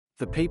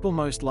The people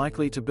most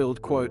likely to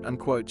build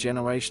quote-unquote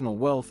generational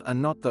wealth are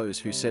not those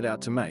who set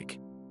out to make,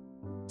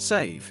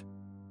 save,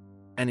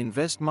 and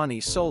invest money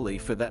solely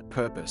for that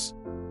purpose.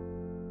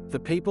 The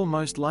people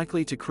most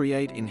likely to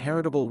create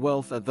inheritable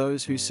wealth are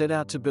those who set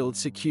out to build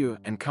secure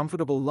and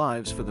comfortable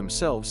lives for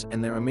themselves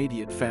and their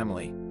immediate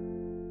family.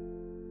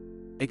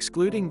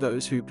 Excluding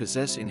those who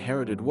possess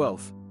inherited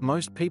wealth,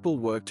 most people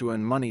work to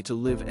earn money to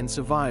live and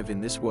survive in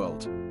this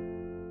world.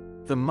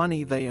 The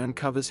money they earn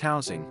covers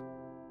housing,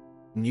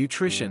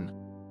 nutrition,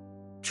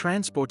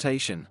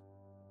 transportation,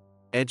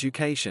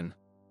 education,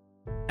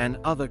 and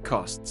other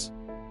costs.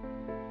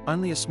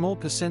 Only a small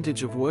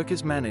percentage of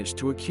workers manage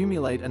to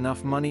accumulate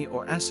enough money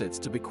or assets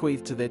to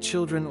bequeath to their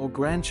children or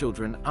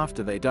grandchildren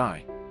after they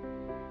die.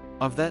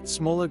 Of that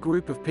smaller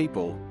group of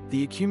people,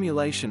 the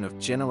accumulation of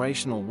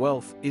generational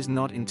wealth is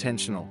not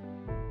intentional.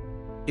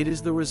 It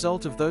is the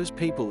result of those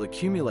people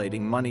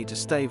accumulating money to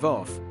stave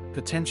off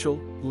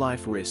potential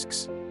life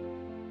risks.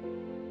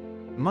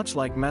 Much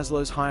like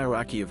Maslow's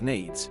hierarchy of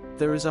needs,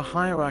 there is a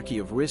hierarchy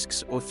of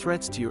risks or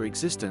threats to your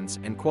existence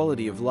and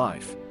quality of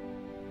life.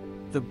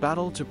 The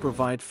battle to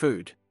provide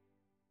food,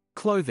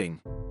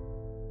 clothing,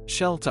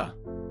 shelter,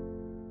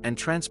 and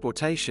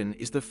transportation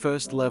is the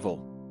first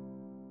level.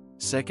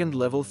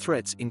 Second-level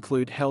threats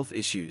include health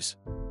issues,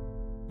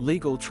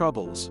 legal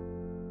troubles,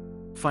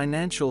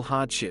 financial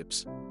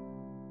hardships,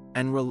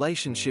 and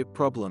relationship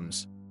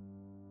problems.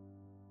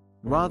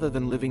 Rather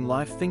than living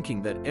life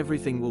thinking that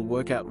everything will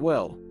work out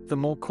well, the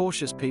more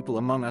cautious people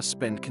among us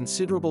spend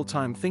considerable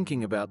time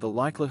thinking about the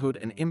likelihood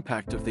and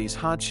impact of these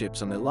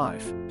hardships on their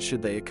life, should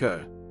they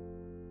occur.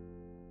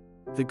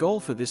 The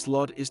goal for this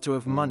lot is to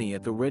have money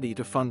at the ready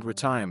to fund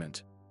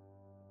retirement,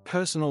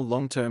 personal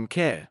long-term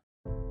care,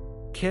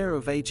 care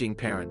of aging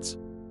parents,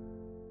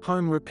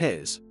 home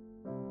repairs,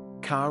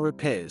 car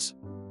repairs,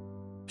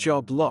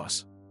 job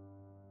loss,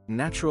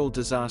 natural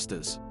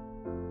disasters,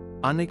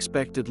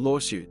 unexpected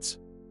lawsuits,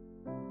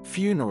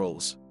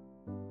 funerals,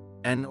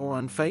 and/or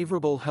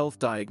unfavorable health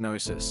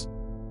diagnosis.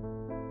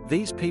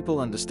 These people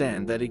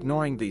understand that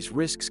ignoring these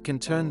risks can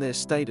turn their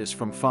status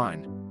from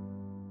fine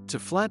to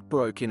flat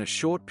broke in a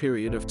short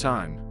period of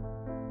time.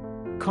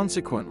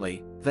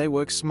 Consequently, they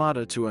work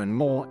smarter to earn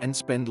more and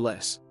spend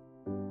less.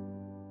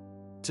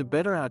 To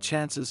better our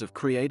chances of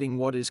creating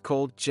what is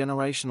called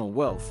generational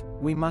wealth,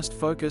 we must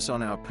focus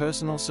on our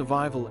personal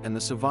survival and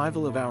the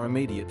survival of our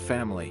immediate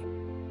family.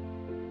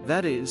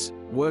 That is,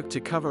 work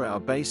to cover our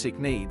basic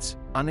needs,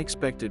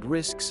 unexpected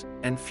risks,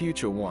 and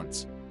future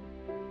wants.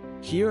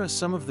 Here are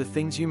some of the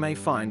things you may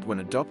find when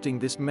adopting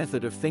this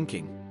method of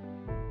thinking.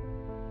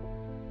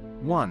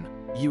 1.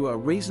 You are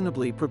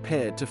reasonably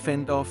prepared to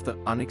fend off the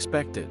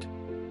unexpected.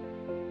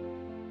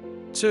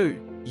 2.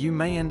 You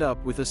may end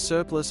up with a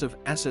surplus of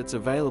assets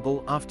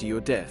available after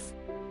your death.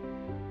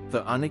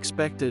 The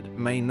unexpected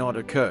may not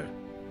occur.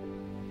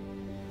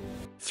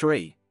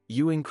 3.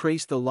 You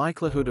increase the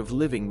likelihood of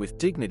living with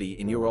dignity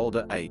in your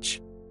older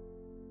age.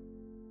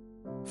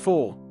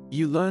 4.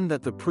 You learn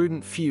that the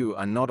prudent few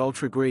are not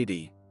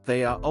ultra-greedy,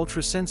 they are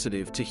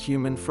ultra-sensitive to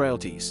human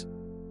frailties.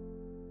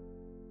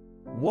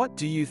 What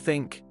do you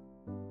think?